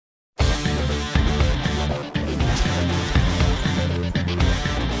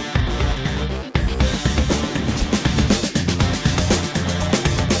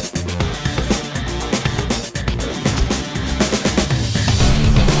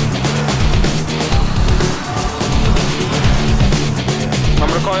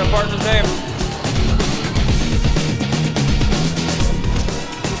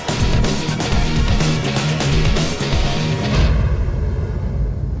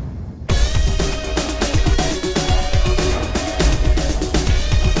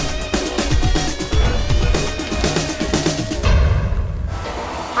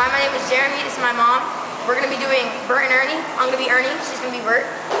Bert and Ernie. I'm gonna be Ernie, she's gonna be Bert.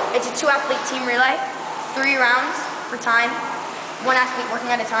 It's a 2-athlete team relay, 3 rounds for time, 1 athlete working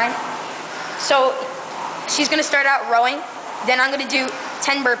at a time. So she's gonna start out rowing, then I'm gonna do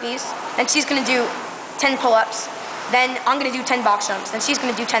 10 burpees, then she's gonna do 10 pull-ups, then I'm gonna do 10 box jumps, then she's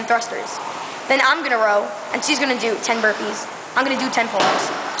gonna do 10 thrusters. Then I'm gonna row, and she's gonna do 10 burpees. I'm gonna do 10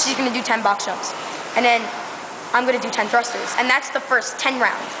 pull-ups, she's gonna do 10 box jumps, and then I'm gonna do 10 thrusters. And that's the first 10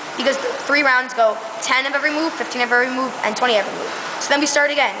 rounds, because the 3 rounds go 10 of every move, 15 of every move, and 20 of every move. So then we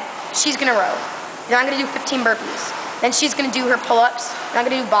start again. She's gonna row, then I'm gonna do 15 burpees. Then she's gonna do her pull-ups, then I'm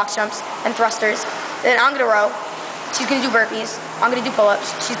gonna do box jumps and thrusters. Then I'm gonna row, she's gonna do burpees, I'm gonna do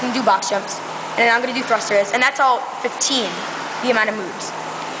pull-ups, she's gonna do box jumps, and then I'm gonna do thrusters. And that's all 15, the amount of moves.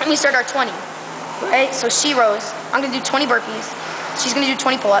 And we start our 20, right? So she rows, I'm gonna do 20 burpees, she's gonna do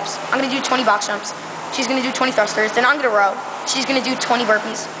 20 pull-ups, I'm gonna do 20 box jumps, she's gonna do 20 thrusters, then I'm gonna row, she's gonna do 20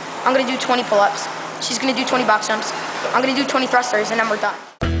 burpees, I'm gonna do 20 pull-ups, she's gonna do 20 box jumps, I'm gonna do 20 thrusters, and then we're done.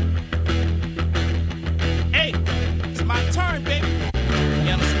 Hey, it's my turn, baby.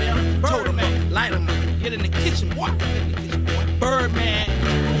 You understand? Told him up, light him up, get in the kitchen, boy. Get in the kitchen, boy. Birdman,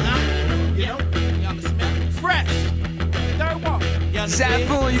 you know? You understand? Fresh. Third one. You understand?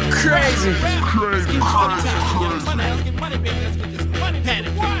 Zafu, you crazy. Let's get money, let's get money, baby. Let's get this money.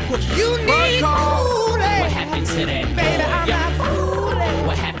 Panic. You need Kool-Aid. What happened to that boy? Baby, I'm not fooling.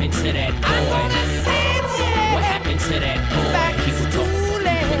 What happened to that boy? I'm gonna save you. What happened to that boy? Back to People talk,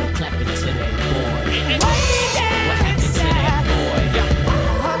 schooling. people clapping to that boy. What happened to that boy?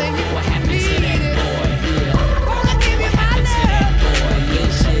 What happened to that boy? I'm gonna give you my love.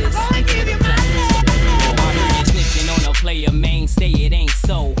 I'm gonna give you my love. I heard you snitching on a player, man, say it ain't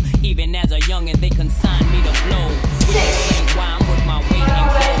so. Even as a youngin', they consigned me to blow. Explains why I'm worth my weight in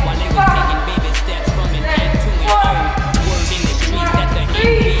gold while they was taking baby steps from an 8 to an O. Word in the streets that the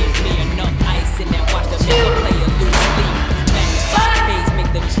end is me enough ice in that watch the nigga play a loose lead. Magnify face,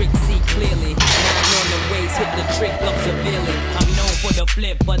 make the trick see clearly. 9 on the waist, hit the trick up severely. I'm known for the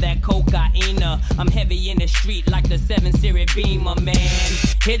flip of that cocaina. I'm heavy in the street like the 7 Series Beamer, man.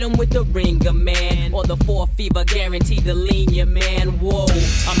 Hit him with the ringer, man, or the 4 fever guaranteed to lean ya, man. Whoa.